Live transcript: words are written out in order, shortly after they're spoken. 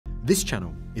This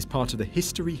channel is part of the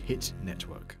History Hit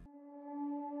network.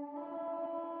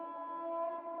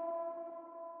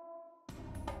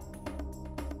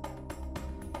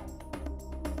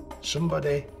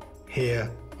 Somebody here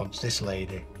wants this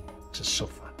lady to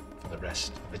suffer for the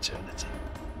rest of eternity.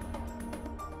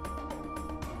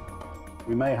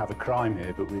 We may have a crime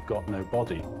here, but we've got no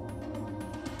body.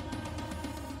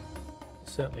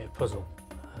 It's certainly a puzzle,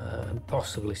 and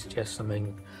possibly suggests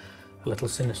something a little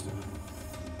sinister.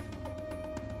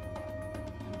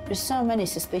 There's so many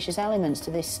suspicious elements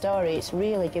to this story, it's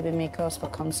really giving me cause for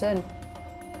concern.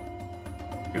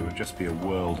 It would just be a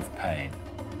world of pain.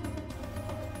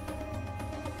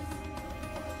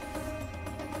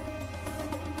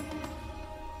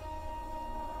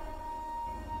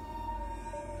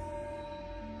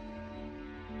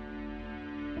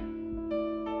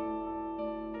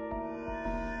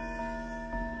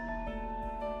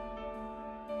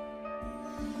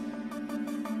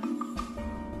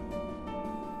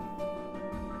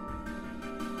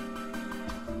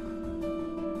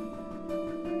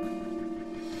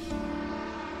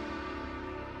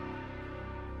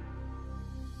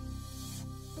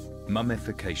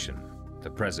 Mummification, the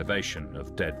preservation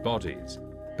of dead bodies,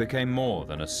 became more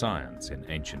than a science in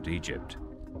ancient Egypt.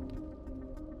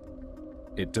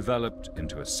 It developed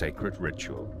into a sacred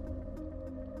ritual.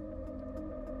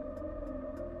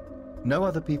 No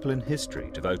other people in history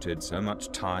devoted so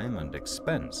much time and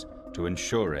expense to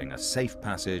ensuring a safe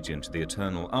passage into the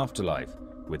eternal afterlife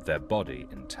with their body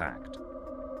intact.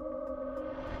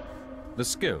 The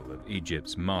skill of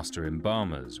Egypt's master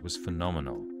embalmers was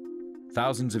phenomenal.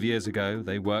 Thousands of years ago,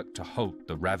 they worked to halt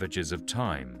the ravages of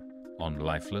time on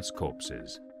lifeless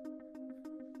corpses.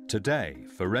 Today,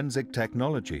 forensic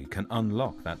technology can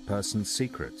unlock that person's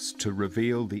secrets to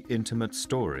reveal the intimate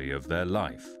story of their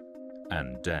life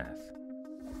and death.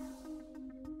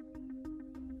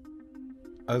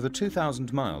 Over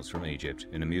 2,000 miles from Egypt,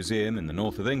 in a museum in the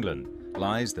north of England,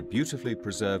 lies the beautifully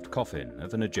preserved coffin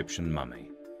of an Egyptian mummy.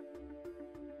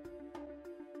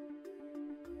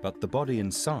 But the body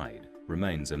inside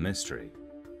remains a mystery.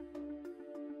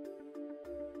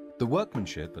 The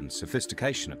workmanship and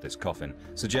sophistication of this coffin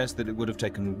suggest that it would have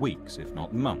taken weeks, if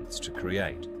not months, to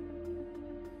create.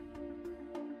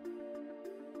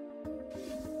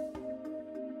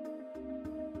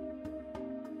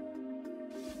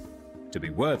 To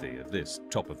be worthy of this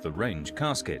top-of-the-range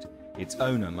casket, its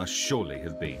owner must surely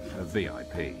have been a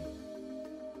VIP.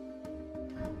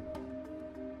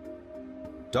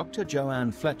 Dr.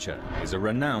 Joann Fletcher is a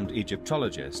renowned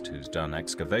Egyptologist who's done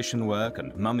excavation work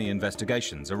and mummy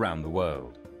investigations around the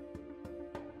world.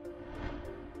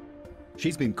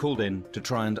 She's been called in to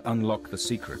try and unlock the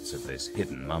secrets of this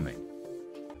hidden mummy.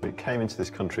 It came into this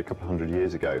country a couple of hundred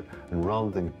years ago, and rather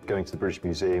than going to the British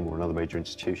Museum or another major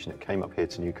institution, it came up here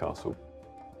to Newcastle.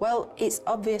 Well, it's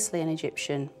obviously an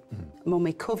Egyptian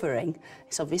mummy covering.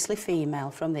 It's obviously female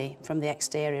from the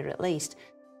exterior at least.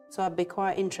 So I'd be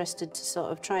quite interested to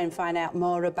sort of try and find out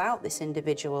more about this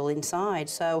individual inside.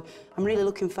 So I'm really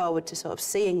looking forward to sort of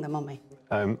seeing the mummy.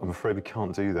 I'm afraid we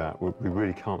can't do that. We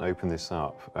really can't open this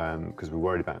up because we're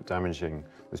worried about damaging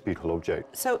this beautiful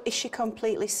object. So is she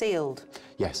completely sealed?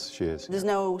 Yes, she is. There's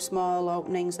no small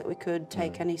openings that we could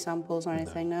take any samples or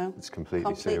anything, no? It's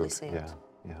completely sealed.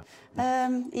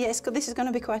 Yeah. Yes, this is going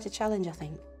to be quite a challenge, I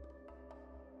think.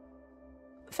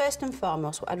 First and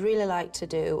foremost, what I'd really like to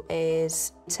do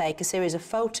is take a series of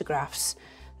photographs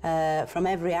from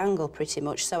every angle, pretty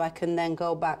much, so I can then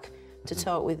go back to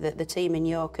talk with the team in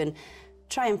York and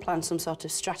try and plan some sort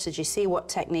of strategy, see what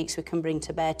techniques we can bring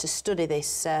to bear to study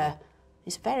this,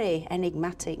 this very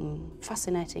enigmatic and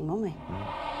fascinating mummy.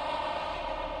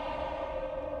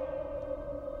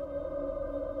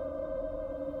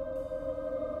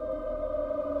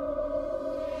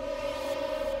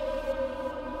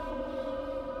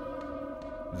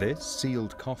 This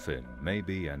sealed coffin may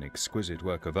be an exquisite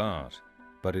work of art,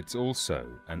 but it's also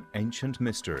an ancient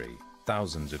mystery,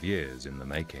 thousands of years in the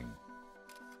making.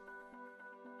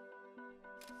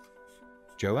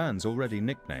 Joann's already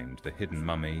nicknamed the hidden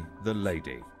mummy the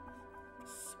Lady.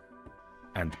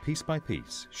 And piece by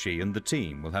piece, she and the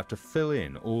team will have to fill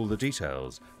in all the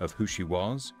details of who she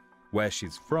was, where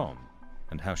she's from,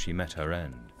 and how she met her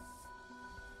end.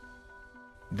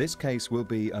 This case will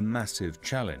be a massive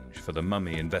challenge for the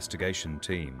mummy investigation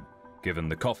team, given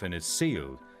the coffin is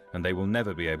sealed and they will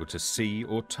never be able to see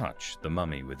or touch the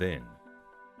mummy within.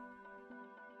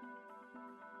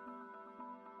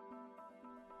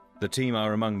 The team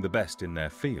are among the best in their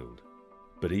field,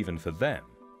 but even for them,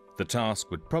 the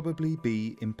task would probably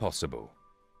be impossible,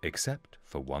 except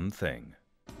for one thing.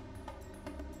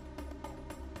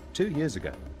 2 years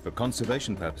ago, for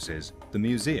conservation purposes, the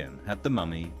museum had the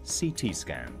mummy CT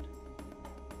scanned.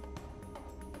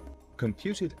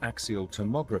 Computed axial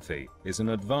tomography is an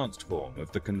advanced form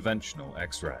of the conventional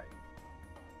X-ray.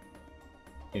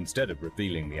 Instead of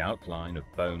revealing the outline of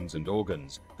bones and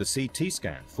organs, the CT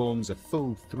scan forms a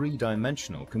full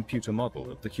three-dimensional computer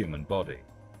model of the human body.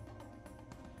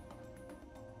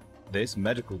 This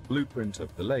medical blueprint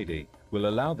of the lady will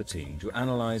allow the team to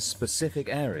analyze specific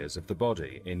areas of the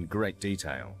body in great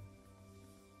detail.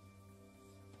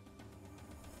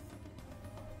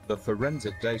 The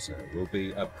forensic data will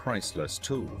be a priceless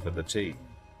tool for the team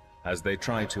as they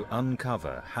try to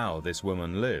uncover how this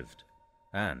woman lived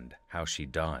and how she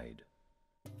died.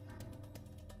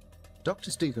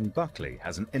 Dr. Stephen Buckley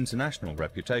has an international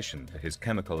reputation for his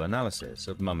chemical analysis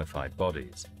of mummified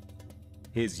bodies.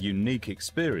 His unique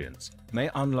experience may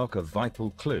unlock a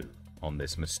vital clue on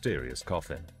this mysterious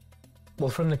coffin. Well,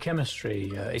 from the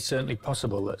chemistry, it's certainly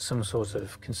possible that some sort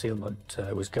of concealment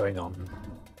was going on.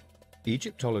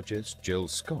 Egyptologist Jill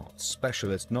Scott's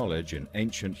specialist knowledge in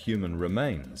ancient human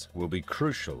remains will be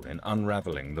crucial in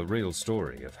unraveling the real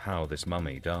story of how this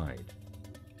mummy died.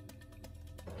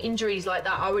 Injuries like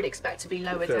that I would expect to be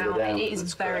lower down. It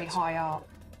is very high up.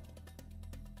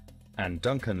 And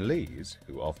Duncan Lees,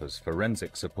 who offers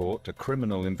forensic support to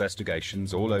criminal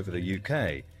investigations all over the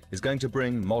UK, is going to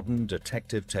bring modern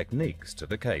detective techniques to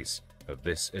the case of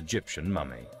this Egyptian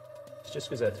mummy. Just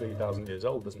because they're 3,000 years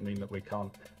old doesn't mean that we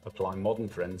can't apply modern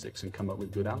forensics and come up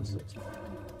with good answers.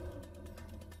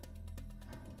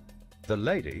 The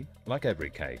lady, like every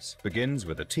case, begins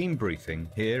with a team briefing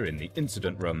here in the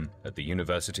incident room at the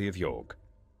University of York.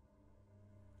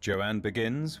 Joann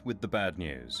begins with the bad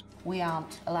news. We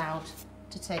aren't allowed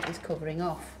to take this covering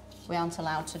off. We aren't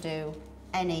allowed to do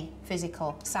any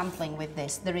physical sampling with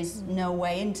this. There is no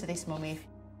way into this mummy.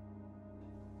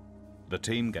 The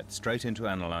team gets straight into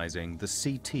analysing the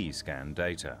CT scan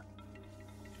data.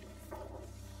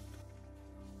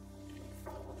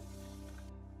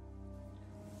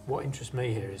 What interests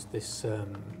me here is this,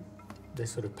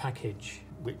 this sort of package,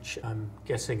 which I'm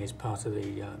guessing is part of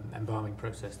the embalming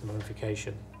process, the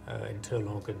mummification,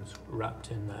 internal organs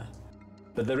wrapped in there.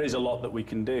 But there is a lot that we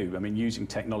can do. I mean, using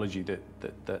technology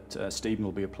that Stephen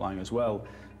will be applying as well,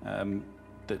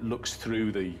 that looks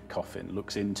through the coffin,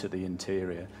 looks into the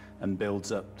interior, and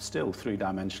builds up still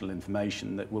three-dimensional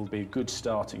information that will be a good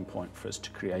starting point for us to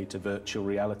create a virtual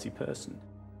reality person.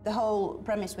 The whole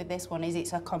premise with this one is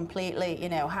it's a completely,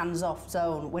 hands-off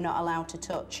zone. We're not allowed to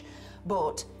touch.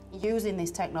 But using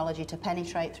this technology to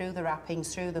penetrate through the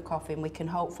wrappings, through the coffin, we can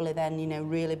hopefully then,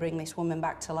 really bring this woman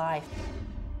back to life.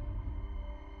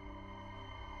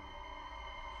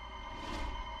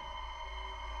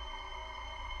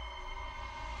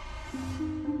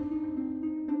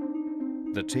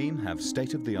 The team have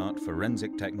state-of-the-art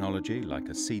forensic technology like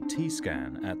a CT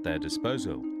scan at their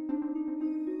disposal.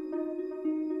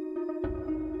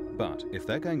 But if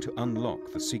they're going to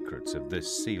unlock the secrets of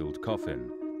this sealed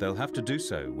coffin, they'll have to do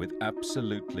so with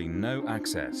absolutely no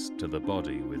access to the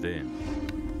body within.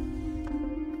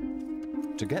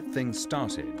 To get things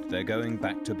started, they're going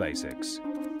back to basics.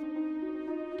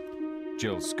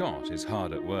 Jill Scott is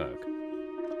hard at work.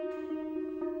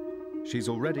 She's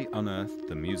already unearthed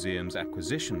the museum's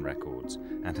acquisition records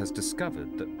and has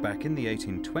discovered that back in the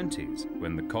 1820s,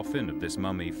 when the coffin of this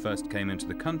mummy first came into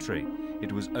the country,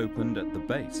 it was opened at the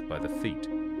base by the feet.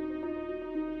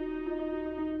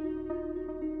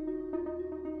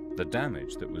 The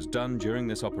damage that was done during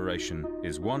this operation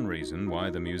is one reason why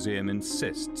the museum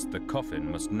insists the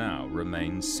coffin must now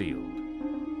remain sealed.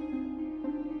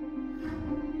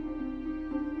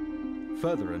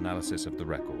 Further analysis of the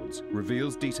records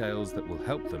reveals details that will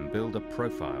help them build a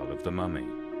profile of the mummy.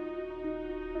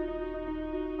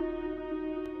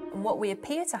 What we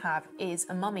appear to have is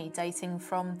a mummy dating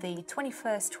from the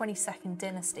 21st, 22nd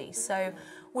dynasty. So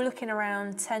we're looking around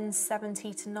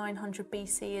 1070 to 900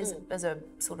 BC as a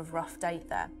sort of rough date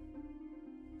there.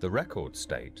 The records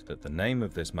state that the name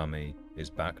of this mummy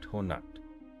is Bakht Hornukt,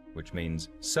 which means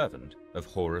servant of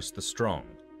Horus the Strong,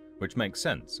 which makes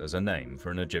sense as a name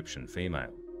for an Egyptian female.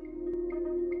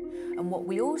 And what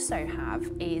we also have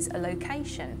is a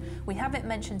location. We have it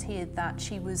mentioned here that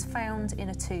she was found in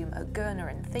a tomb at Gurna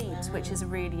in Thebes, which is a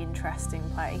really interesting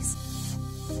place.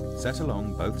 Set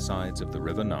along both sides of the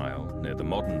River Nile, near the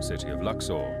modern city of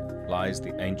Luxor, lies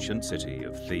the ancient city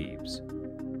of Thebes.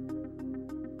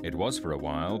 It was for a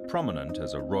while prominent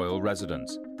as a royal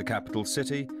residence, the capital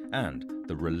city, and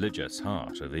the religious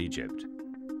heart of Egypt.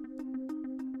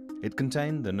 It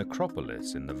contained the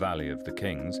necropolis in the Valley of the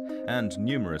Kings and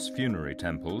numerous funerary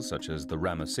temples such as the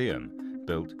Ramesseum,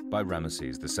 built by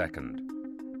Ramesses II.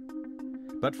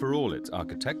 But for all its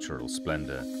architectural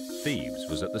splendor, Thebes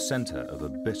was at the center of a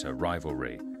bitter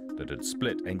rivalry that had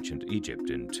split ancient Egypt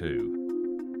in two.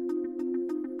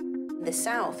 The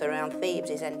south around Thebes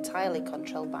is entirely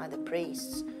controlled by the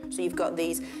priests. So you've got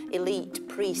these elite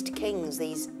priest kings,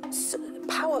 these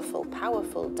powerful,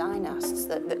 powerful dynasts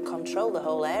that control the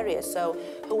whole area. So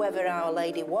whoever Our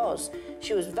Lady was,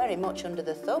 she was very much under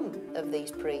the thumb of these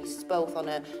priests, both on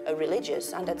a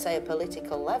religious and, I'd say, a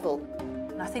political level.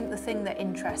 I think the thing that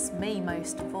interests me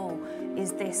most of all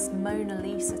is this Mona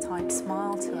Lisa type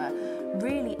smile to her,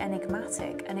 really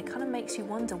enigmatic, and it kind of makes you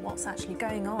wonder what's actually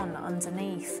going on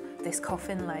underneath this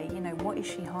coffin lay. You know, what is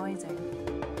she hiding?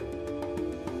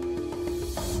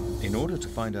 In order to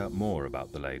find out more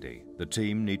about the lady, the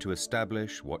team need to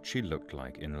establish what she looked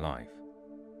like in life.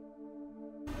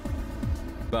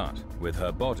 But with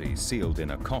her body sealed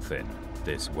in a coffin,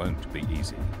 this won't be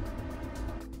easy.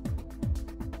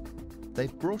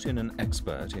 They've brought in an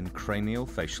expert in cranial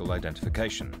facial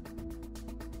identification.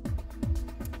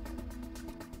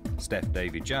 Steph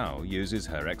Davy-Jow uses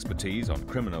her expertise on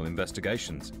criminal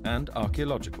investigations and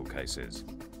archaeological cases.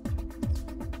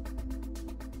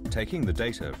 Taking the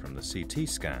data from the CT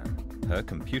scan, her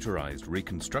computerized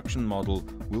reconstruction model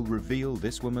will reveal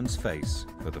this woman's face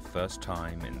for the first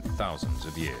time in thousands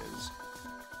of years.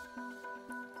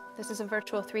 This is a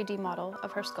virtual 3D model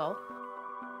of her skull.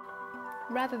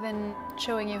 Rather than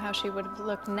showing you how she would have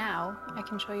looked now, I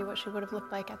can show you what she would have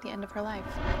looked like at the end of her life.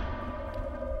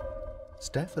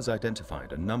 Steph has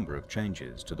identified a number of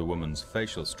changes to the woman's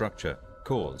facial structure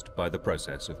caused by the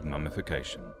process of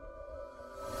mummification.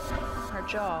 Her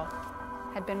jaw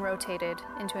had been rotated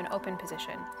into an open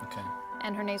position. Okay.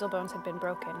 And her nasal bones had been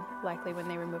broken, likely when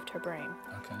they removed her brain.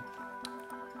 Okay.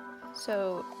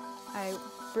 So I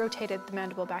rotated the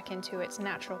mandible back into its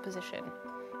natural position.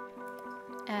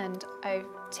 And I've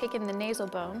taken the nasal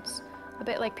bones, a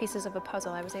bit like pieces of a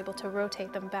puzzle. I was able to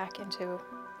rotate them back into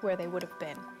where they would have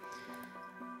been.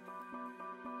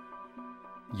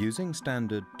 Using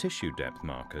standard tissue depth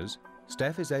markers,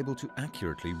 Steph is able to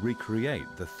accurately recreate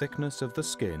the thickness of the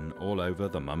skin all over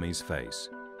the mummy's face.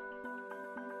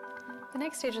 The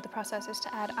next stage of the process is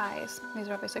to add eyes. These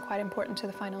are obviously quite important to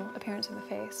the final appearance of the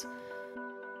face.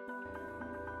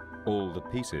 All the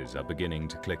pieces are beginning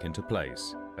to click into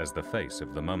place as the face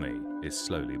of the mummy is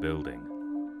slowly building.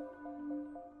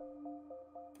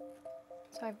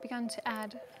 So I've begun to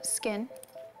add skin.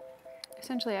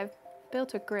 Essentially, I've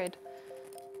built a grid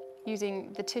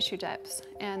using the tissue depths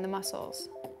and the muscles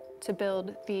to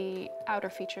build the outer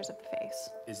features of the face.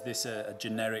 Is this a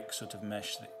generic sort of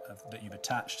mesh that you've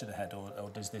attached to the head, or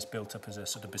does this built up as a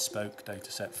sort of bespoke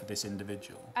data set for this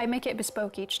individual? I make it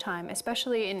bespoke each time,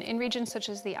 especially in regions such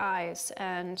as the eyes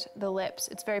and the lips.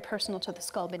 It's very personal to the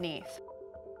skull beneath.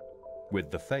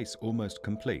 With the face almost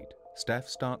complete, Steph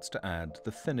starts to add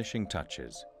the finishing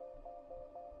touches.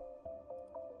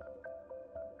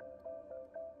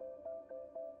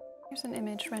 Here's an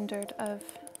image rendered of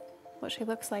what she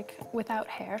looks like without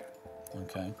hair.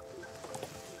 Okay.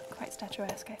 Quite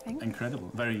statuesque, I think. Incredible.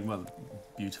 Very, well,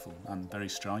 beautiful and very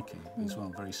striking as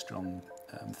well. Very strong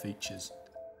features.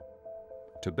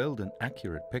 To build an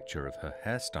accurate picture of her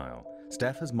hairstyle,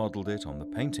 Steph has modelled it on the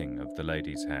painting of the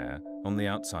lady's hair on the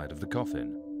outside of the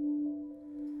coffin.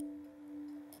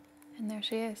 And there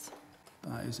she is.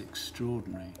 That is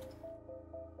extraordinary.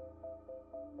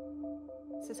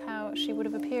 This is how she would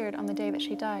have appeared on the day that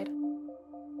she died.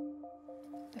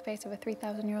 The face of a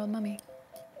 3,000-year-old mummy.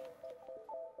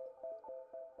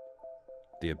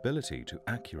 The ability to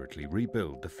accurately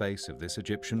rebuild the face of this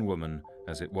Egyptian woman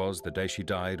as it was the day she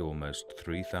died almost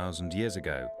 3,000 years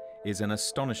ago is an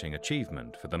astonishing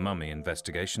achievement for the mummy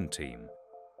investigation team.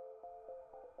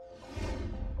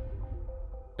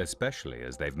 Especially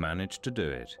as they've managed to do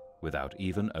it without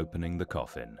even opening the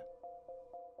coffin.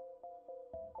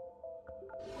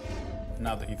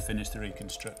 Now that you've finished the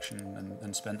reconstruction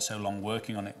and spent so long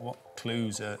working on it, what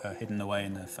clues are hidden away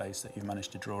in her face that you've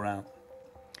managed to draw out?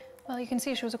 Well, you can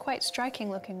see she was a quite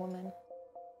striking-looking woman.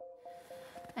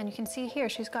 And you can see here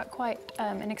she's got quite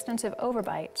an extensive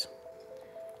overbite.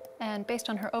 And based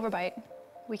on her overbite,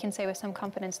 we can say with some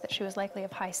confidence that she was likely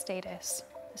of high status.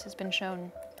 This has been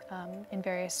shown in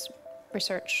various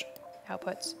research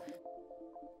outputs.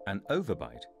 An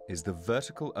overbite is the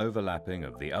vertical overlapping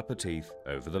of the upper teeth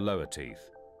over the lower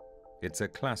teeth. It's a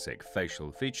classic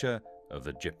facial feature of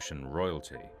Egyptian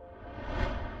royalty.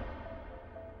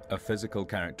 A physical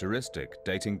characteristic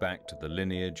dating back to the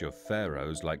lineage of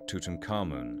pharaohs like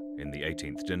Tutankhamun in the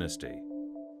 18th dynasty.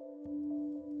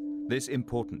 This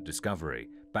important discovery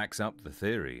backs up the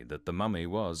theory that the mummy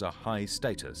was a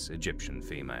high-status Egyptian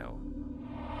female.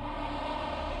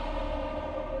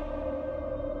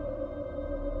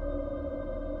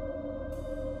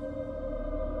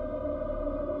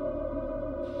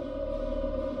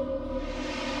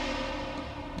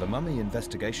 The mummy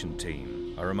investigation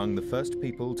team are among the first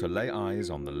people to lay eyes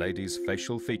on the lady's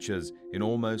facial features in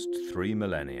almost 3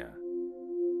 millennia.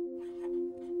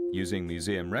 Using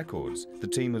museum records, the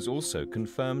team has also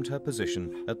confirmed her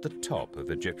position at the top of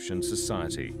Egyptian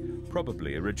society,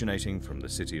 probably originating from the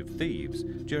city of Thebes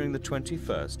during the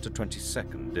 21st to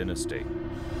 22nd dynasty.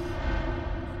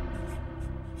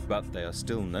 But they are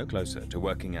still no closer to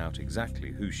working out exactly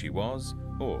who she was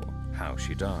or how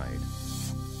she died.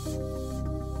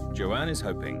 Joann is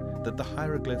hoping that the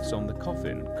hieroglyphs on the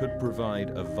coffin could provide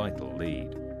a vital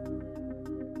lead.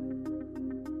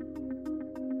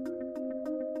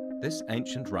 This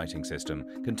ancient writing system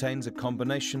contains a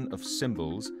combination of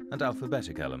symbols and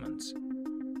alphabetic elements.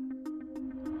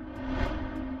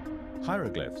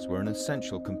 Hieroglyphs were an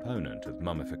essential component of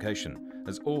mummification,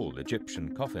 as all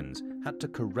Egyptian coffins had to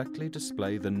correctly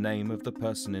display the name of the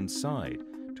person inside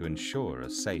to ensure a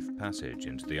safe passage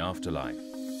into the afterlife.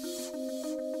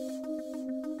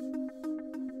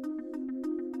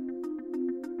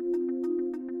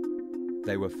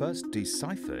 They were first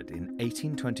deciphered in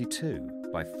 1822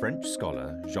 by French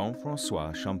scholar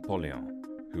Jean-François Champollion,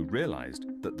 who realized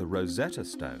that the Rosetta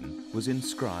Stone was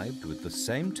inscribed with the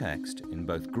same text in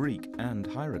both Greek and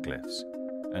hieroglyphs,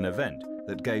 an event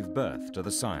that gave birth to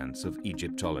the science of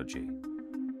Egyptology.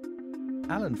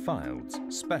 Alan Fildes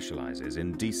specializes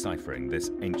in deciphering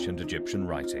this ancient Egyptian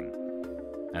writing,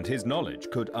 and his knowledge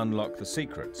could unlock the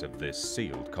secrets of this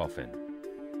sealed coffin.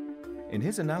 In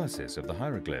his analysis of the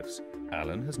hieroglyphs,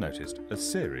 Alan has noticed a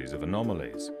series of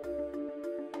anomalies.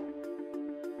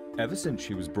 Ever since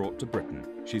she was brought to Britain,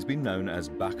 she's been known as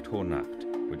Bacht Hornacht,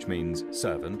 which means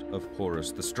servant of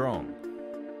Horus the Strong.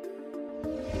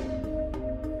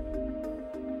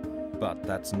 But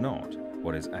that's not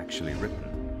what is actually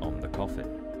written on the coffin.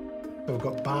 So we've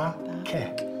got Bar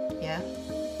Ke. Yeah.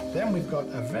 Then we've got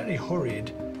a very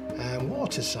hurried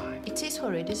water sign. It is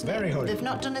hurried, isn't it? Very hurried. They've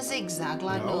not done a zigzag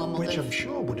like normal. Which I'm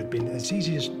sure would have been as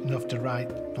easy enough to write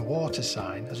a water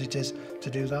sign as it is to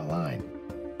do that line.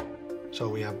 So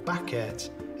we have Baket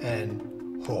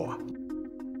and Hor,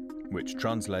 which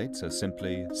translates as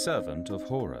simply servant of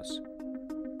Horus.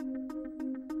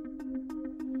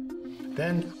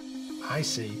 Then I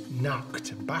see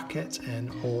Nakt, Baket and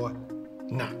Hor,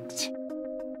 Nakt.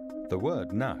 The word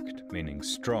Nakt, meaning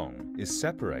strong, is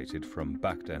separated from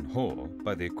Bacht and Hor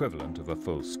by the equivalent of a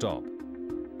full stop.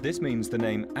 This means the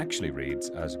name actually reads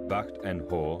as Bacht and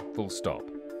Hor full stop.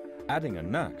 Adding a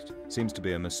Nakt seems to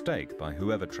be a mistake by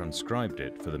whoever transcribed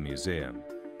it for the museum.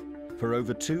 For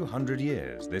over 200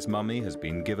 years, this mummy has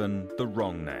been given the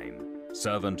wrong name,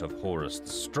 servant of Horus the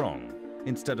Strong,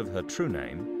 instead of her true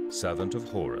name, servant of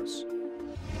Horus.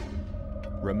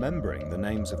 Remembering the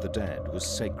names of the dead was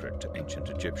sacred to ancient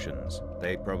Egyptians.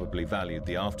 They probably valued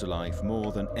the afterlife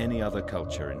more than any other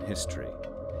culture in history.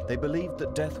 They believed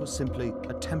that death was simply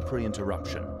a temporary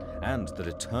interruption and that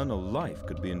eternal life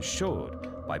could be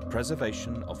ensured by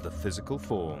preservation of the physical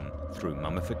form through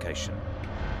mummification.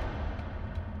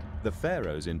 The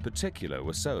pharaohs in particular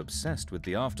were so obsessed with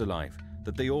the afterlife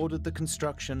that they ordered the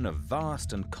construction of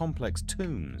vast and complex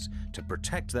tombs to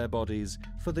protect their bodies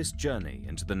for this journey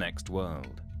into the next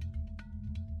world.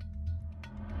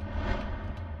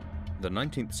 The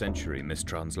 19th century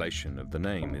mistranslation of the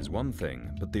name is one thing,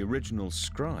 but the original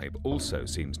scribe also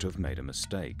seems to have made a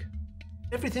mistake.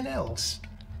 Everything else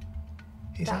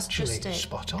is That's actually just it.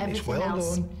 spot on. Everything It's well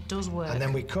else done. does work. And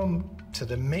then we come to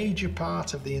the major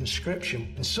part of the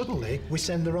inscription, and suddenly we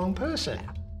send the wrong person.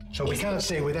 So we can't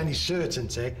say with any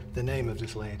certainty the name of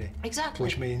this lady. Exactly.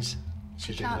 Which means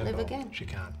She she's in can't her live boat. again. She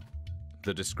can't.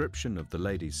 The description of the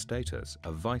lady's status,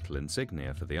 a vital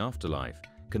insignia for the afterlife,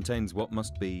 contains what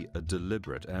must be a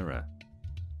deliberate error.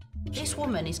 This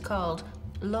woman is called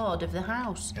Lord of the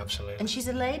House. Absolutely. And she's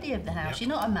a lady of the house. Yep. She's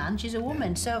not a man, she's a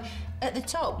woman. So at the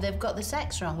top, they've got the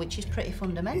sex wrong, which is pretty It's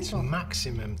fundamental.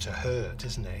 maximum to hurt,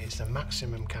 isn't it? It's the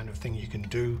maximum kind of thing you can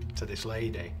do to this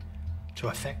lady to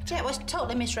affect her. Yeah, it was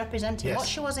totally misrepresenting Yes. what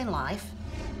she was in life.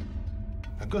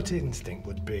 A gut instinct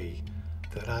would be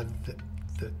that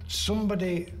that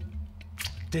somebody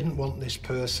didn't want this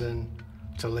person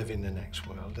to live in the next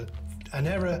world. An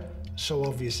error so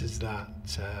obvious as that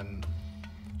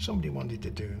somebody wanted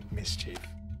to do mischief.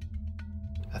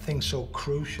 A thing so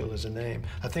crucial as a name,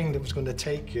 a thing that was going to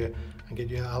take you and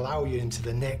allow you into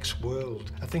the next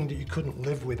world, a thing that you couldn't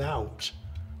live without.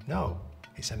 No,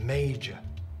 it's a major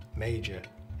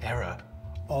error.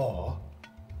 Or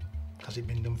has it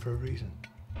been done for a reason?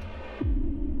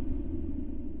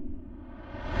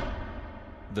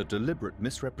 The deliberate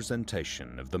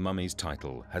misrepresentation of the mummy's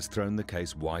title has thrown the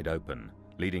case wide open,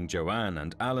 leading Joann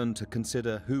and Alan to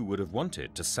consider who would have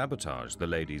wanted to sabotage the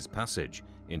lady's passage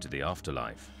into the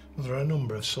afterlife. Well, there are a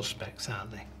number of suspects,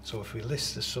 aren't there? So if we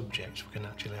list the subjects, we can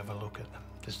actually have a look at them.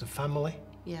 There's the family,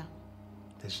 Yeah.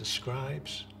 there's the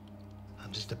scribes,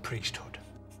 and there's the priesthood.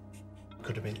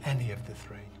 Could have been any of the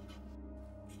three.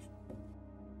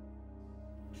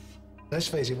 Let's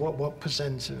face it, what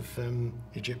percent of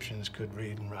Egyptians could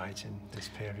read and write in this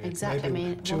period? Exactly, Maybe I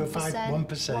mean, 2 or 5,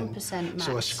 1%. 1%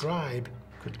 So a max. scribe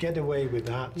could get away with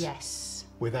that Yes.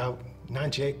 without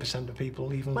 98% of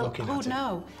people even Well, looking who'd at it.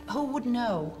 know? Who would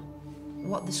know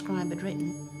what the scribe had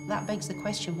written? That begs the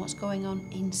question, what's going on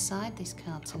inside this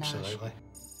cartonnage? Absolutely.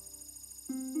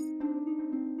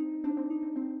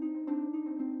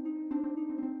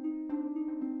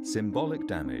 Symbolic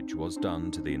damage was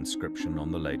done to the inscription on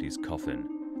the lady's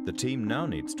coffin. The team now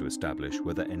needs to establish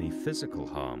whether any physical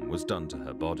harm was done to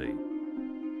her body.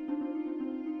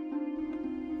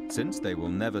 Since they will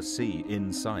never see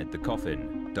inside the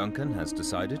coffin, Duncan has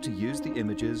decided to use the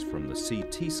images from the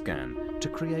CT scan to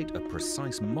create a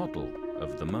precise model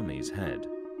of the mummy's head.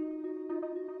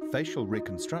 Facial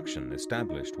reconstruction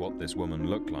established what this woman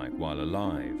looked like while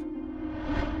alive.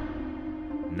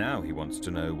 Now he wants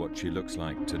to know what she looks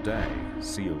like today,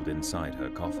 sealed inside her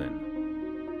coffin.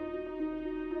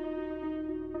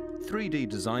 3D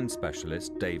design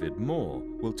specialist David Moore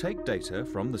will take data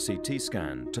from the CT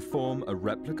scan to form a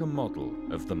replica model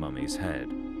of the mummy's head.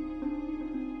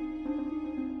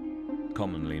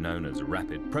 Commonly known as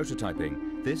rapid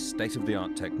prototyping, this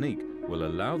state-of-the-art technique will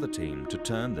allow the team to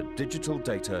turn the digital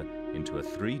data into a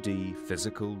 3D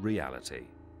physical reality.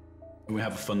 We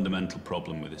have a fundamental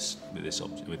problem with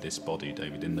this body,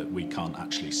 David, in that we can't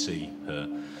actually see her.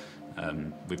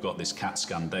 We've got this CAT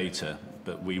scan data,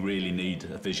 but we really need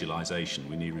a visualization.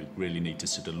 We really need to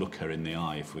sort of look her in the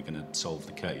eye if we're going to solve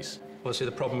the case. Well, see,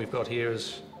 the problem we've got here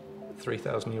is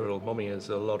 3,000-year-old mummy is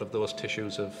a lot of those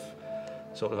tissues have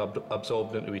sort of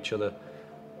absorbed into each other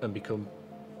and become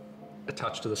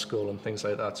attached to the skull and things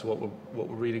like that. So what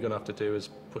we're really going to have to do is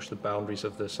push the boundaries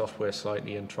of the software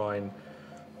slightly and try and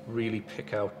really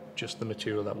pick out just the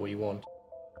material that we want.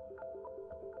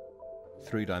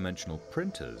 Three-dimensional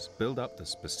printers build up the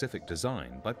specific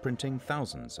design by printing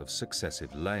thousands of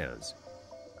successive layers.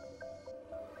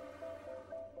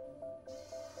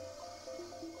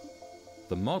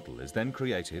 The model is then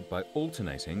created by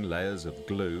alternating layers of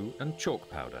glue and chalk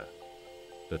powder.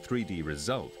 The 3D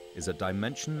result is a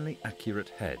dimensionally accurate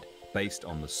head based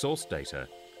on the source data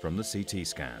from the CT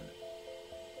scan.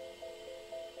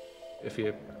 If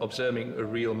you're observing a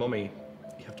real mummy,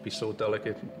 you have to be so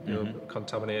delicate, you know,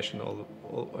 contamination,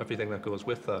 everything that goes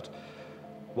with that.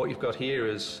 What you've got here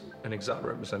is an exact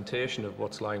representation of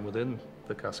what's lying within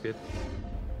the casket,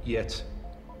 yet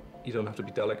you don't have to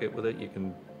be delicate with it. You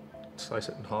can slice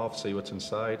it in half, see what's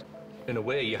inside. In a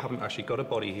way, you haven't actually got a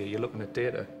body here, you're looking at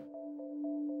data.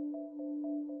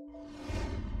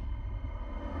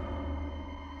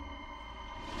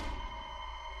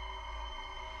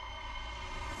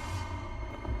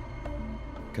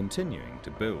 Continuing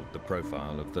to build the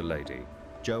profile of the lady,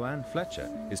 Joann Fletcher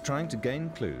is trying to gain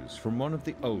clues from one of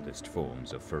the oldest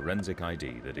forms of forensic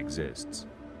ID that exists: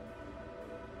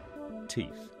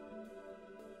 teeth.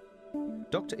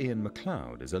 Dr. Ian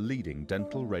MacLeod is a leading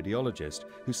dental radiologist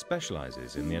who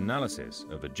specializes in the analysis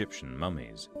of Egyptian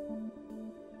mummies.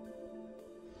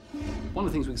 One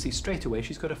of the things we can see straight away,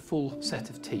 she's got a full set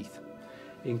of teeth,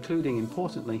 including,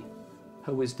 importantly,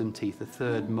 her wisdom teeth, the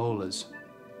third molars.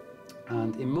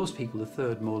 And in most people, the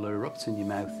third molar erupts in your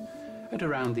mouth at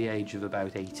around the age of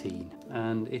about 18.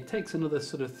 And it takes another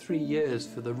sort of 3 years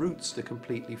for the roots to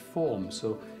completely form.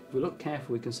 So if we look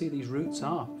carefully, we can see these roots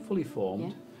are fully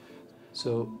formed. Yeah.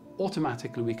 So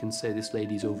automatically we can say this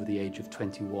lady's over the age of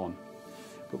 21.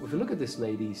 But if we look at this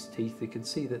lady's teeth, we can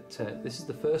see that this is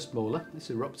the first molar. This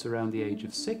erupts around the age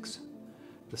of 6.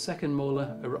 The second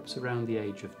molar erupts around the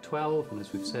age of 12. And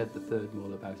as we've said, the third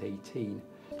molar about 18.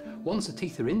 Once the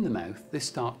teeth are in the mouth, they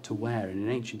start to wear, and in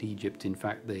ancient Egypt, in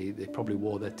fact, they probably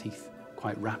wore their teeth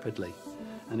quite rapidly.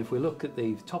 And if we look at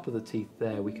the top of the teeth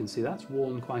there, we can see that's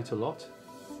worn quite a lot.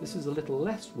 This is a little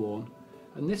less worn,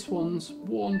 and this one's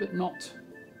worn, but not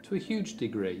to a huge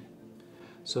degree.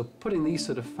 So putting these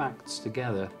sort of facts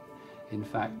together, in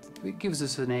fact, it gives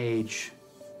us an age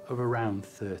of around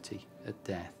 30 at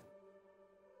death.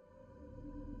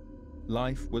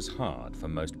 Life was hard for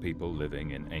most people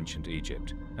living in ancient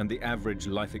Egypt, and the average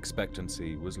life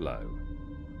expectancy was low.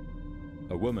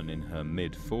 A woman in her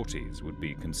mid-40s would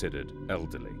be considered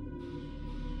elderly.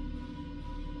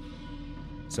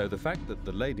 So the fact that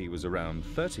the lady was around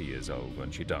 30 years old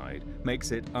when she died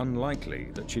makes it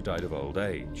unlikely that she died of old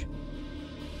age.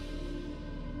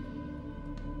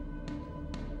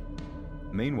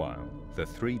 Meanwhile, the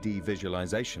 3D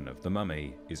visualization of the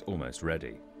mummy is almost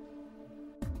ready.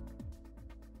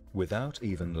 Without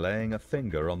even laying a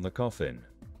finger on the coffin,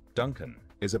 Duncan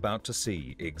is about to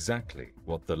see exactly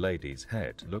what the lady's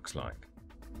head looks like.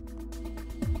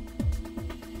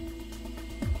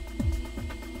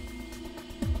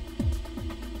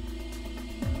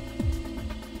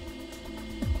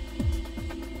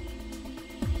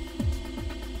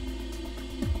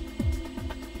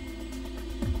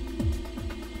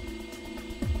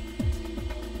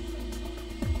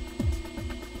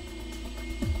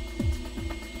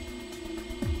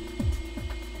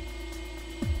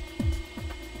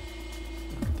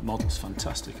 The model's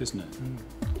fantastic, isn't it?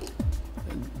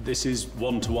 This is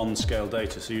one-to-one scale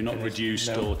data, so you're not reduced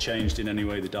or changed in any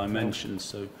way the dimensions.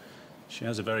 So she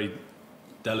has a very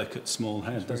delicate, small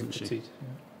head, doesn't she? Petite,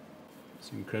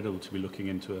 It's incredible to be looking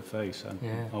into her face.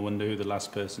 Yeah. I wonder who the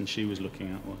last person she was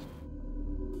looking at was.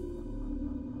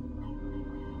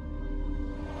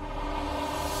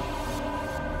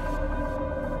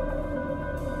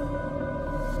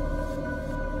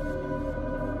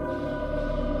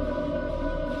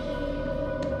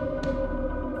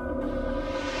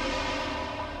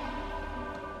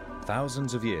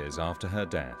 Thousands of years after her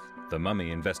death, the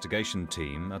mummy investigation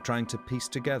team are trying to piece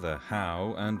together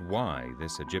how and why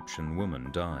this Egyptian woman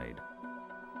died.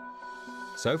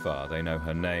 So far, they know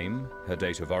her name, her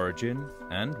date of origin,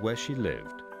 and where she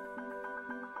lived.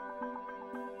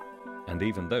 And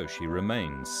even though she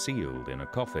remains sealed in a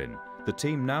coffin, the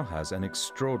team now has an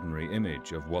extraordinary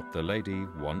image of what the lady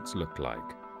once looked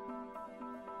like.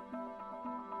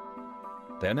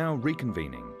 They're now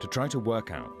reconvening to try to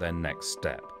work out their next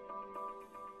step.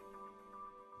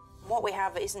 What we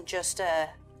have isn't just a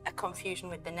confusion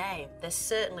with the name. There's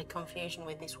certainly confusion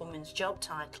with this woman's job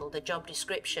title, the job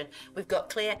description. We've got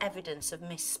clear evidence of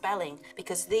misspelling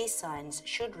because these signs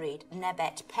should read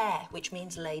Nebet Pair, which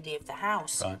means lady of the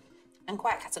house. Right. And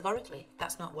quite categorically,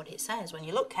 that's not what it says. When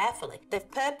you look carefully, they've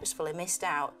purposefully missed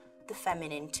out the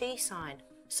feminine T sign.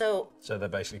 So they're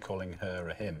basically calling her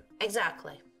a him.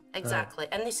 Exactly. Exactly,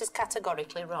 and this is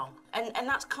categorically wrong. And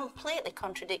that's completely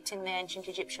contradicting the ancient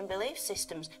Egyptian belief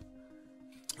systems.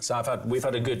 So we've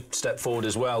had a good step forward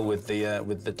as well with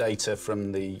the data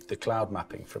from the cloud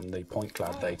mapping, from the point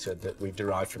cloud data that we've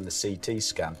derived from the CT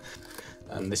scan.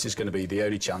 And this is going to be the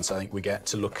only chance I think we get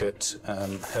to look at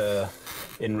her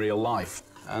in real life.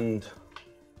 And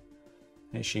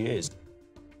here she is.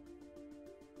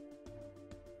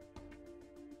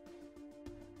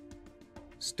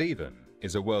 Stephen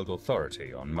is a world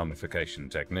authority on mummification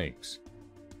techniques.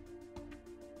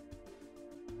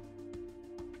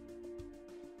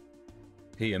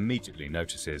 He immediately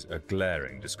notices a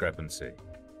glaring discrepancy.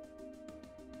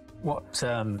 What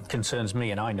concerns me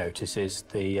and I notice is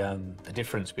the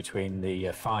difference between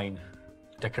the fine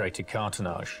decorated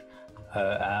cartonnage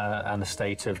and the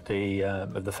state of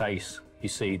the face. You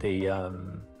see the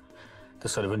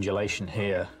sort of undulation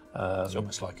here. It's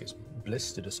almost like it's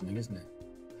blistered or something, isn't it?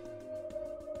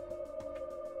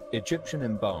 Egyptian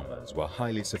embalmers were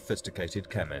highly sophisticated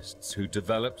chemists who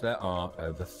developed their art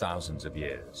over thousands of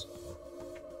years.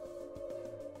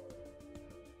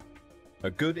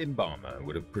 A good embalmer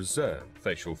would have preserved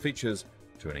facial features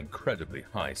to an incredibly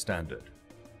high standard.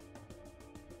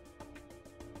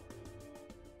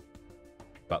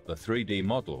 But the 3D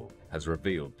model has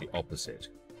revealed the opposite.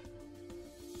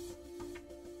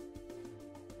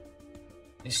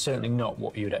 It's certainly not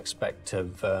what you'd expect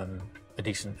of a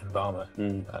decent embalmer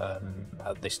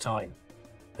at this time.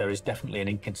 There is definitely an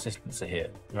inconsistency here,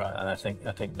 right? And I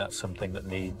think that's something that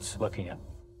needs looking at.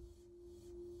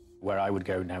 Where I would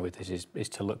go now with this is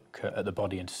to look at the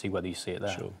body and to see whether you see it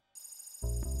there. Sure.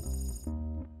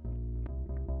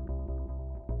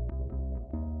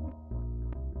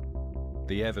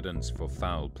 The evidence for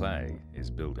foul play is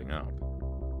building up.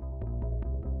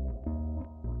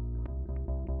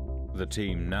 The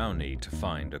team now need to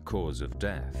find a cause of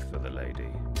death for the lady.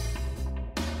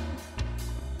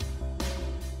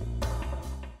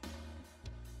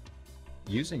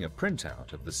 Using a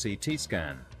printout of the CT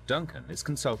scan, Duncan is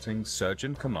consulting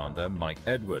Surgeon Commander Mike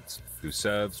Edwards, who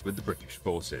serves with the British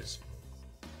forces.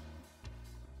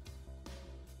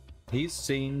 He's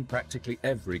seen practically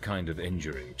every kind of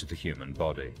injury to the human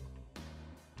body.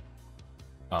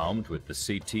 Armed with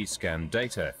the CT scan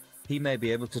data, he may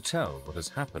be able to tell what has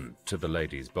happened to the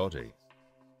lady's body.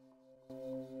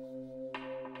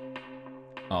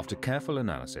 After careful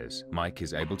analysis, Mike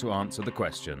is able to answer the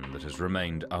question that has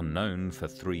remained unknown for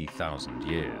 3,000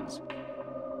 years: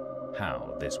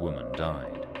 how this woman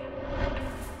died.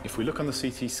 If we look on the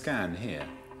CT scan here,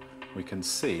 we can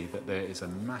see that there is a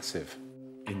massive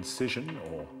incision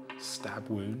or stab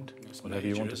wound, whatever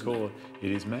you want to call it.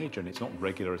 It is major, and it's not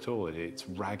regular at all. It's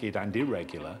ragged and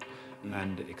irregular,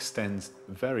 and extends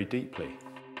very deeply.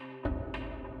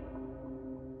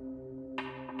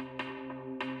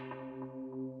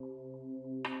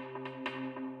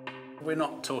 We're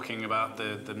not talking about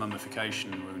the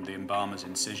mummification wound, the embalmer's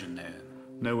incision here.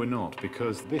 No, we're not,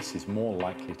 because this is more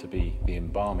likely to be the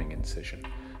embalming incision,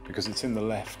 because it's in the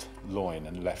left loin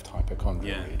and left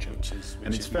hypochondrial region. Which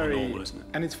is very normal, isn't it?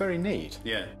 And it's very neat.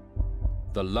 Yeah.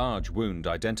 The large wound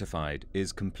identified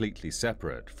is completely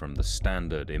separate from the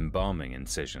standard embalming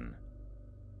incision,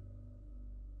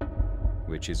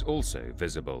 which is also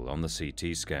visible on the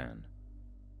CT scan.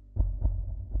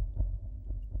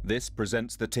 This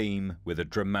presents the team with a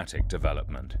dramatic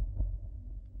development.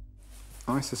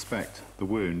 I suspect the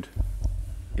wound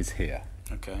is here.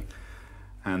 Okay.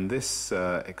 And this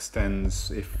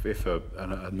extends, if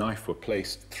a knife were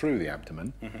placed through the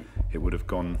abdomen, it would have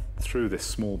gone through this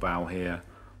small bowel here,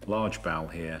 large bowel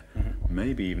here,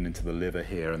 maybe even into the liver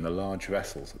here and the large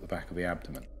vessels at the back of the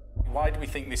abdomen. Why do we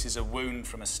think this is a wound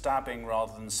from a stabbing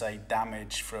rather than, say,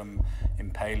 damage from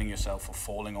impaling yourself or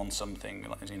falling on something,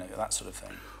 you know, that sort of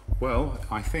thing? Well,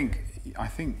 I think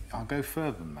I'll go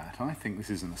further than that. I think this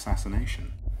is an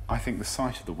assassination. I think the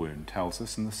site of the wound tells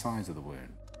us, and the size of the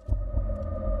wound.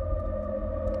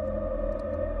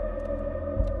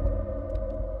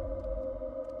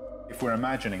 If we're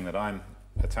imagining that I'm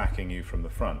attacking you from the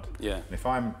front, and if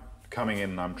I'm coming in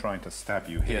and I'm trying to stab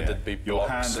you here, your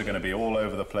hands are going to be all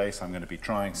over the place. I'm going to be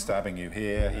stabbing you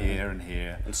here, here and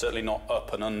here. And certainly not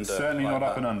up and under. Certainly not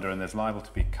up and under, and there's liable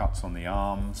to be cuts on the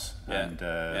arms.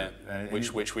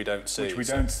 Which we don't see. Which we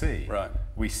don't see. Right.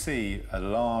 We see a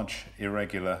large,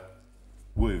 irregular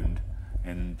wound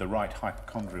in the right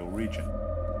hypochondrial region.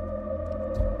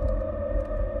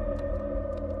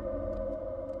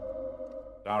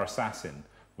 Our assassin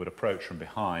would approach from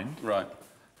behind. Right.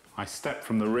 I step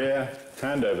from the rear,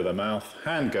 hand over the mouth,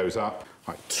 hand goes up,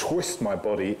 I twist my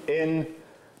body in,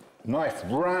 knife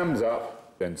rams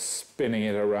up, then spinning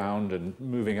it around and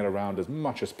moving it around as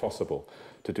much as possible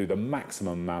to do the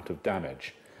maximum amount of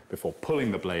damage before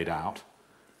pulling the blade out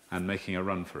and making a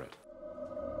run for it.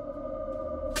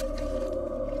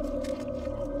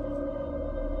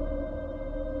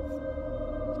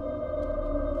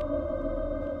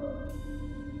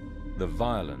 The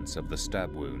violence of the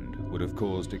stab wound would have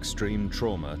caused extreme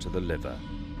trauma to the liver,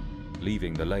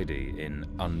 leaving the lady in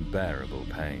unbearable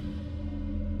pain.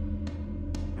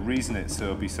 The reason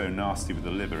it'll be so nasty with the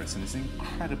liver is it's an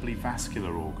incredibly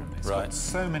vascular organ. It's got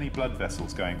so many blood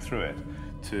vessels going through it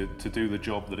to do the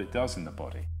job that it does in the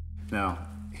body. Now,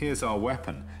 here's our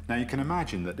weapon. Now, you can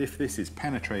imagine that if this is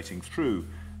penetrating through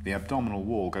the abdominal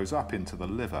wall, goes up into the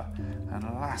liver and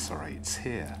lacerates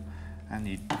here, and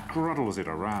he gruddles it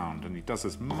around, and he does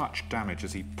as much damage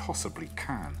as he possibly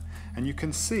can. And you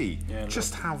can see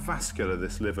just how vascular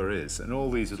this liver is, and all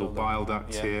these little bile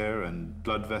ducts here and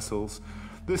blood vessels.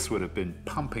 This would have been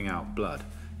pumping out blood,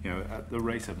 you know, at the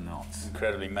rate of knots.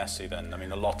 Incredibly messy then. I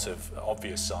mean, a lot of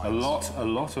obvious signs. A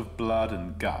lot of blood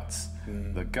and guts.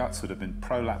 The guts would have been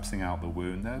prolapsing out the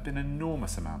wound. There would have been an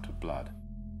enormous amount of blood.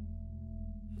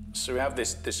 So we have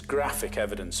this graphic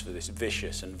evidence for this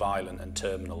vicious and violent and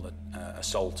terminal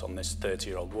assault on this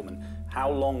 30-year-old woman. How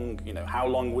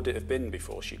long would it have been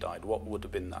before she died? What would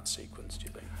have been that sequence, do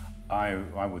you think?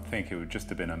 I would think it would just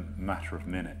have been a matter of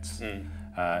minutes.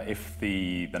 If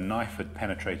the knife had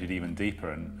penetrated even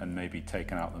deeper and maybe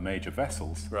taken out the major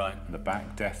vessels, the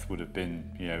back death would have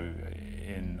been, you know,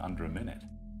 in under a minute.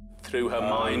 Through her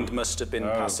mind must have been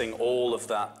passing all of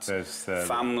that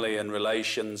family and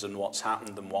relations and what's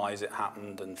happened and why has it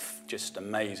happened and just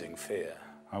amazing fear.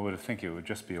 I would think it would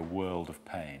just be a world of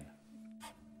pain.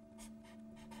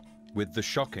 With the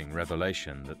shocking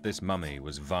revelation that this mummy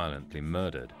was violently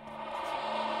murdered,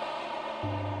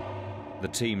 the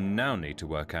team now need to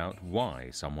work out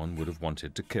why someone would have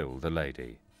wanted to kill the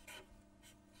lady.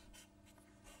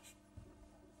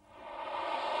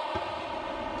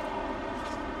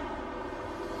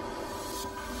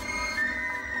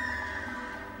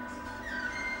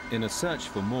 In a search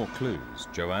for more clues,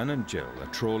 Joann and Jill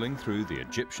are trawling through the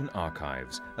Egyptian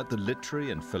archives at the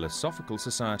Literary and Philosophical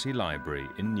Society Library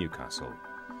in Newcastle.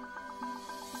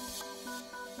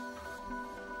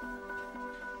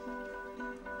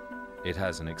 It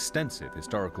has an extensive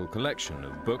historical collection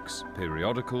of books,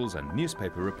 periodicals and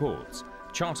newspaper reports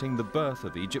charting the birth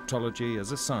of Egyptology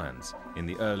as a science in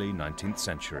the early 19th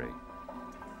century.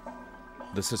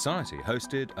 The Society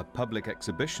hosted a public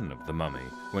exhibition of the mummy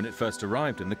when it first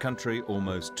arrived in the country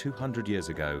almost 200 years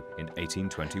ago in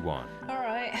 1821. All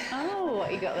right. Oh,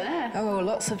 what you got there? Oh,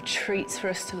 lots of treats for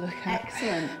us to look at.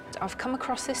 Excellent. I've come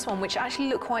across this one, which actually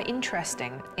looked quite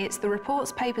interesting. It's the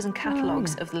reports, papers and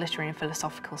catalogues of the Literary and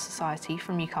Philosophical Society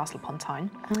from Newcastle upon Tyne,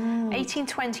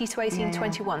 1820 to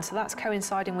 1821, so that's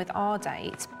coinciding with our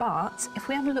date. But if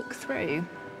we have a look through,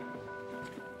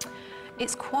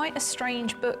 it's quite a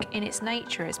strange book in its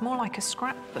nature. It's more like a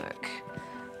scrapbook,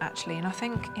 actually, and I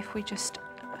think if we just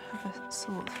have a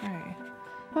sort through...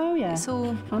 Oh, yeah. It's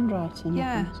all... handwriting.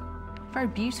 Yeah. Very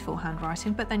beautiful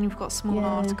handwriting, but then you've got small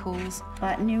articles.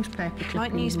 Like newspaper clippings.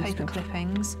 Like newspaper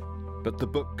clippings. But the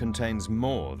book contains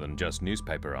more than just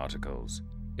newspaper articles.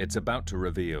 It's about to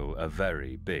reveal a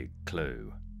very big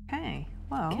clue. Okay,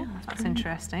 well, that's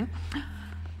interesting.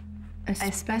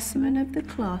 A specimen of the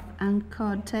cloth and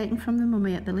cord taken from the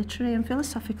mummy at the Literary and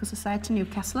Philosophical Society,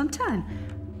 Newcastle on Tyne.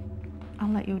 I'll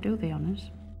let you do the honours.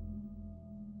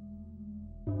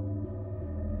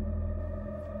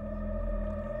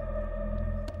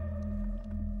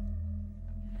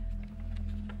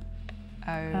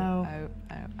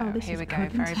 Oh, here we go.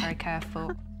 Very, very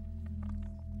careful.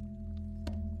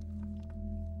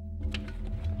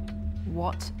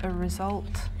 What a result.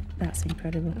 That's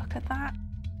incredible. Look at that.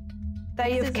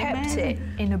 They have kept it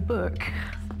in a book.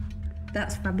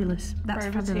 That's fabulous. That's for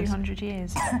over fabulous. 200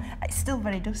 years. It's still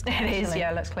very dusty. It is,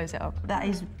 yeah, let's close it up. That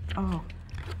is, oh.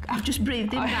 I've just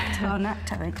breathed in back to our neck,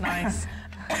 I think. Nice.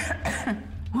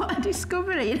 What a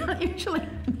discovery. You don't usually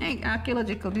make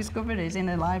archaeological discoveries in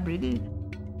a library, do you?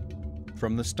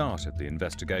 From the start of the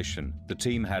investigation, the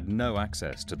team had no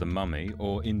access to the mummy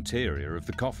or interior of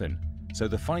the coffin, so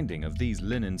the finding of these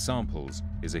linen samples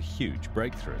is a huge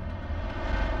breakthrough.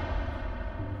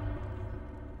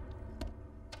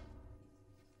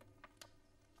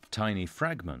 Tiny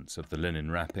fragments of the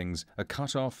linen wrappings are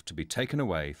cut off to be taken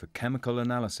away for chemical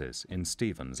analysis in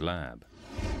Stephen's lab.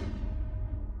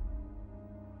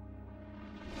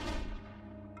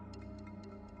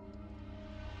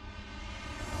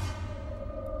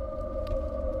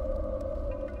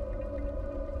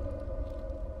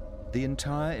 The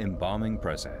entire embalming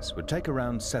process would take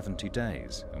around 70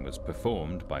 days and was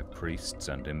performed by priests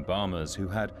and embalmers who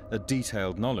had a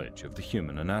detailed knowledge of the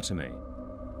human anatomy.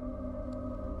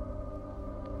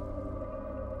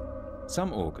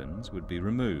 Some organs would be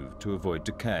removed to avoid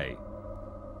decay.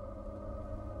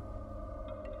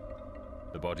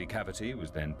 The body cavity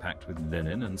was then packed with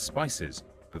linen and spices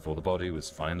before the body was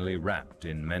finally wrapped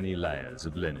in many layers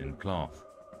of linen cloth.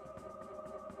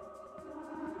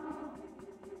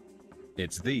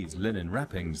 It's these linen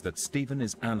wrappings that Stephen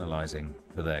is analysing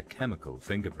for their chemical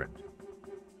fingerprint.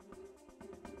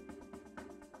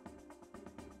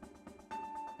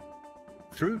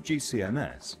 Through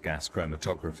GCMS, gas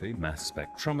chromatography, mass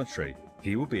spectrometry,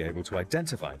 he will be able to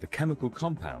identify the chemical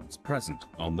compounds present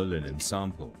on the linen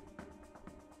sample.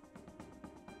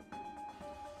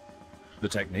 The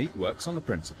technique works on the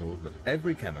principle that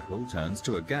every chemical turns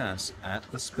to a gas at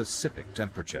a specific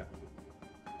temperature.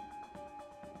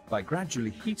 By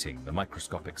gradually heating the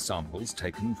microscopic samples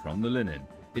taken from the linen,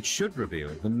 it should reveal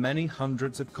the many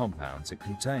hundreds of compounds it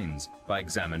contains by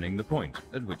examining the point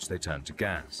at which they turn to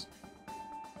gas.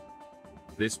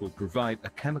 This will provide a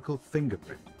chemical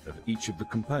fingerprint of each of the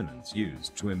components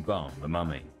used to embalm the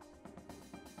mummy.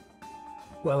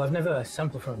 Well, I've never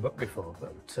sampled from a book before,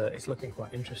 but it's looking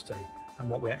quite interesting. And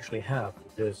what we actually have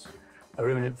is a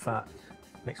ruminant fat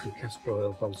mixed with castor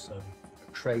oil, balsam,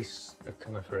 a trace of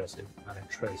coniferous and a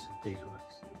trace of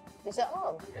beeswax. Is that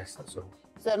all? Yes, that's all.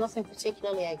 So nothing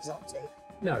particularly exotic?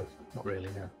 No, not really,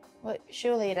 no. Well,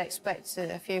 surely you'd expect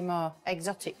a few more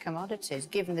exotic commodities,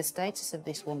 given the status of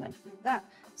this woman. That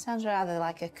sounds rather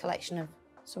like a collection of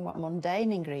somewhat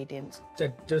mundane ingredients.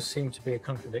 There does seem to be a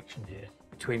contradiction here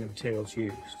between the materials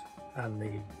used and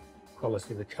the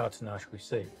quality of the cartonnage we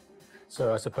see.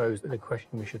 So I suppose the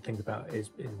question we should think about is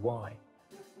why.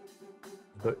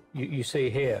 But you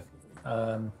see here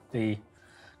the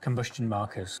combustion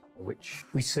markers, which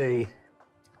we see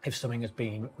if something has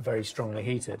been very strongly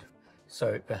heated. So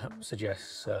it perhaps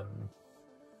suggests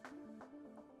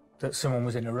that someone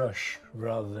was in a rush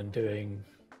rather than doing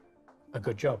a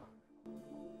good job.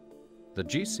 The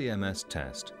GCMS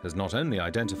test has not only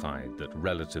identified that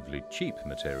relatively cheap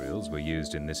materials were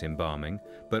used in this embalming,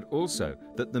 but also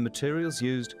that the materials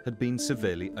used had been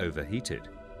severely overheated.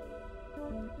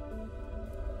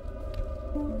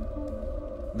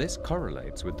 This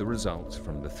correlates with the results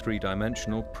from the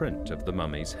three-dimensional print of the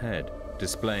mummy's head,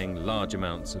 displaying large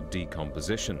amounts of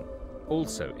decomposition,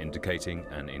 also indicating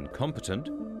an incompetent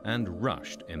and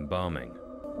rushed embalming.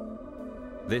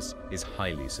 This is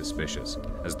highly suspicious,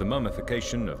 as the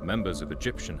mummification of members of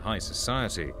Egyptian high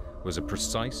society was a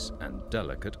precise and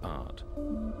delicate art.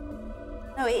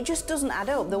 No, it just doesn't add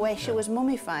up. The way she was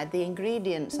mummified, the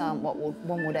ingredients aren't what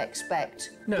one would expect,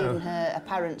 given her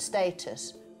apparent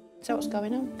status. So what's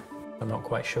going on? I'm not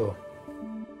quite sure.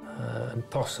 And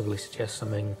possibly suggest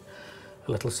something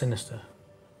a little sinister.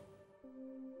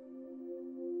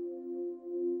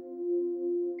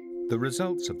 The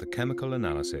results of the chemical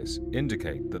analysis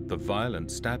indicate that the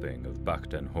violent stabbing of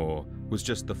Bakhten-Hor was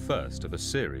just the first of a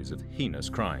series of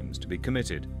heinous crimes to be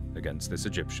committed against this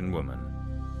Egyptian woman.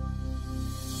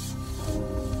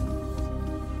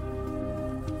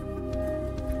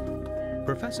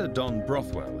 Professor Don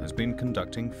Brothwell has been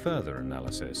conducting further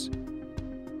analysis.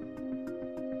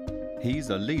 He's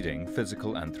a leading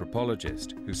physical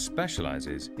anthropologist who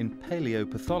specializes in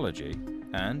paleopathology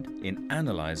and in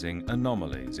analyzing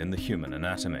anomalies in the human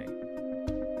anatomy.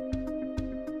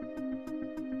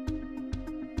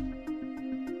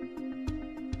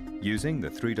 Using the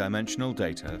three-dimensional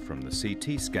data from the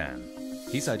CT scan,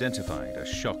 he's identified a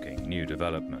shocking new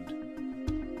development.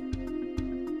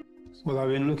 Well, I've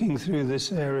been looking through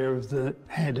this area of the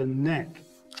head and neck.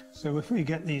 So if we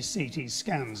get these CT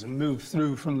scans and move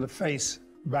through from the face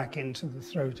back into the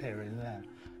throat area there,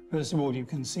 first of all, you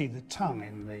can see the tongue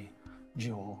in the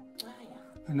jaw.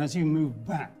 And as you move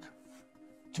back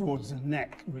towards the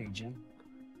neck region,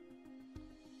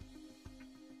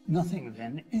 nothing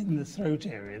then in the throat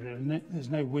area.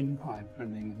 There's no windpipe or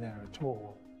anything there at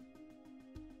all.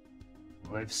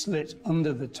 I've slit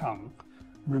under the tongue,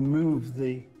 removed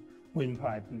the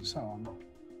windpipe and so on,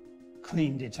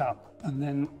 cleaned it up, and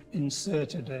then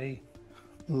inserted a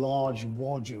large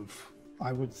wad of,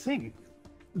 I would think,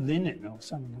 linen or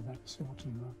something of that sort.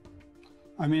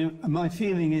 I mean, my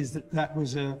feeling is that that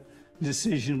was a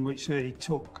decision which they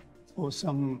took for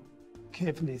some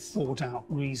carefully thought out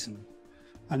reason.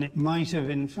 And it might have,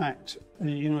 in fact,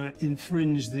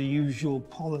 infringed the usual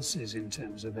policies in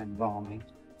terms of embalming.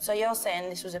 So you're saying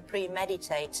this was a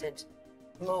premeditated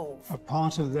move? A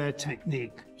part of their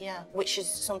technique. Yeah, which is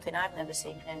something I've never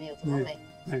seen in any other mummy.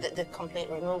 No. The complete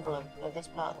removal of this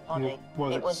part of the body. Yeah.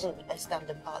 Well, it wasn't a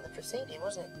standard part of the procedure,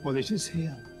 was it? Well, it is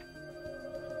here.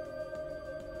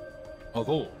 Of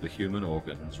all the human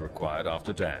organs required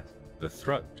after death, the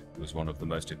throat was one of the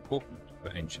most important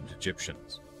for ancient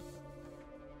Egyptians.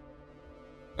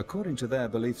 According to their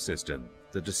belief system,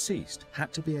 the deceased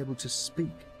had to be able to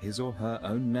speak his or her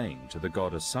own name to the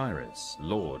god Osiris,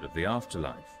 lord of the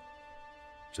afterlife,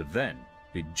 to then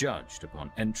be judged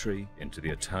upon entry into the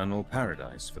eternal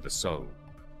paradise for the soul.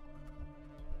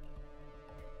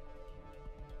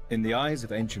 In the eyes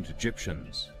of ancient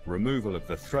Egyptians, removal of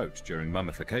the throat during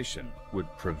mummification would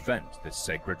prevent this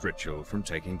sacred ritual from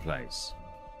taking place.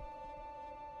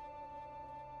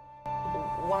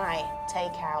 Why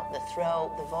take out the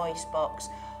throat, the voice box,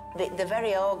 the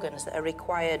very organs that are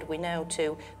required, we know,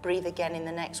 to breathe again in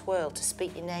the next world, to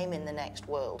speak your name in the next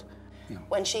world? Yeah.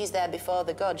 When she's there before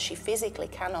the gods, she physically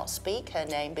cannot speak her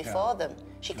name before them.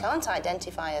 She can't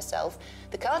identify herself.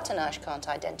 The cartonnage can't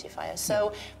identify her.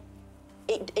 So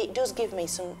it does give me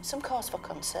some cause for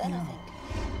concern, I think.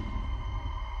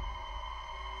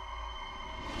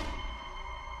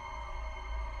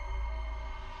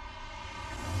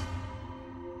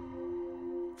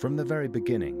 From the very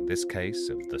beginning, this case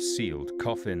of the sealed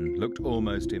coffin looked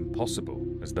almost impossible,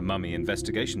 as the mummy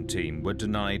investigation team were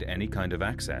denied any kind of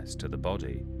access to the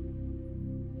body.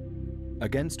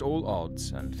 Against all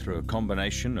odds, and through a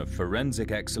combination of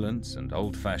forensic excellence and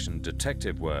old-fashioned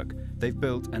detective work, they've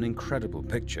built an incredible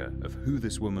picture of who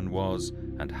this woman was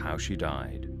and how she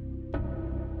died.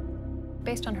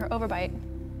 Based on her overbite,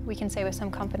 we can say with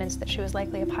some confidence that she was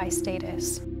likely of high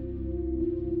status.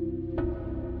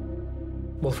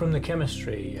 Well, from the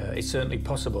chemistry, it's certainly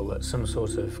possible that some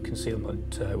sort of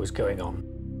concealment was going on.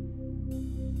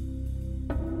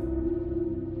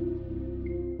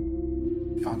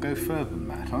 I'll go further than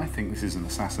that. I think this is an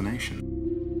assassination.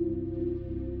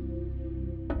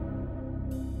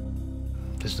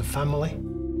 There's the family,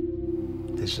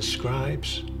 there's the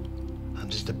scribes,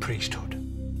 and there's the priesthood.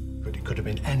 But it could have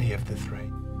been any of the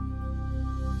three.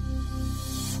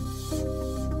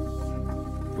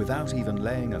 Without even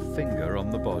laying a finger on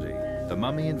the body, the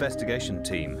mummy investigation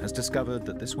team has discovered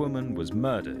that this woman was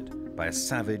murdered by a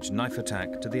savage knife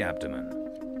attack to the abdomen.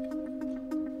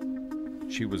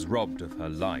 She was robbed of her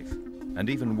life, and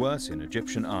even worse in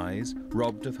Egyptian eyes,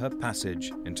 robbed of her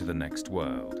passage into the next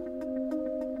world.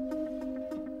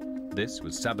 This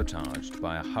was sabotaged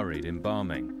by a hurried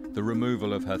embalming, the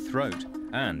removal of her throat,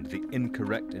 and the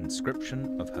incorrect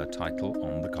inscription of her title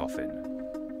on the coffin.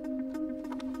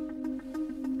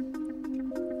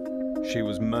 She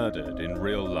was murdered in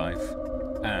real life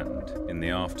and in the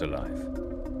afterlife.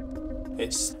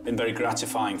 It's been very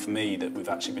gratifying for me that we've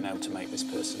actually been able to make this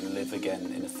person live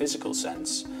again in a physical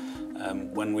sense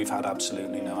when we've had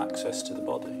absolutely no access to the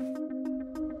body.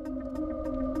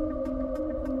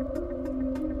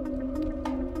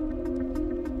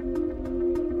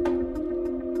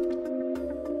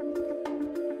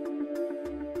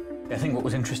 I think what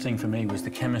was interesting for me was the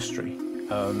chemistry,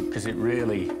 because it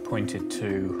really pointed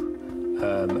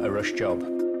to a rush job.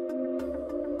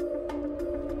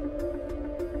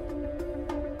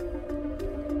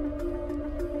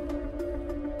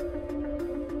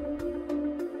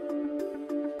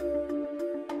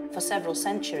 For several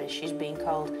centuries she's been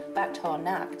called backed ho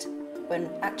nacked, when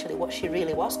actually what she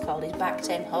really was called is backed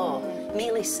en ho.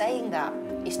 Merely saying that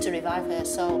is to revive her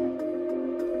soul.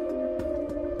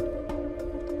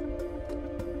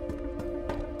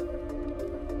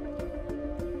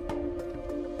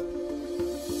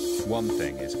 One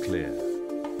thing is clear.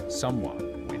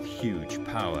 Someone with huge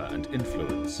power and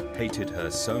influence hated her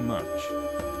so much.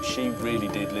 She really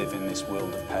did live in this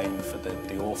world of pain for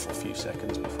the awful few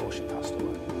seconds before she passed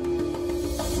away.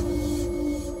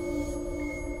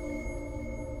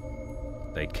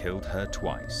 They killed her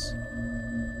twice.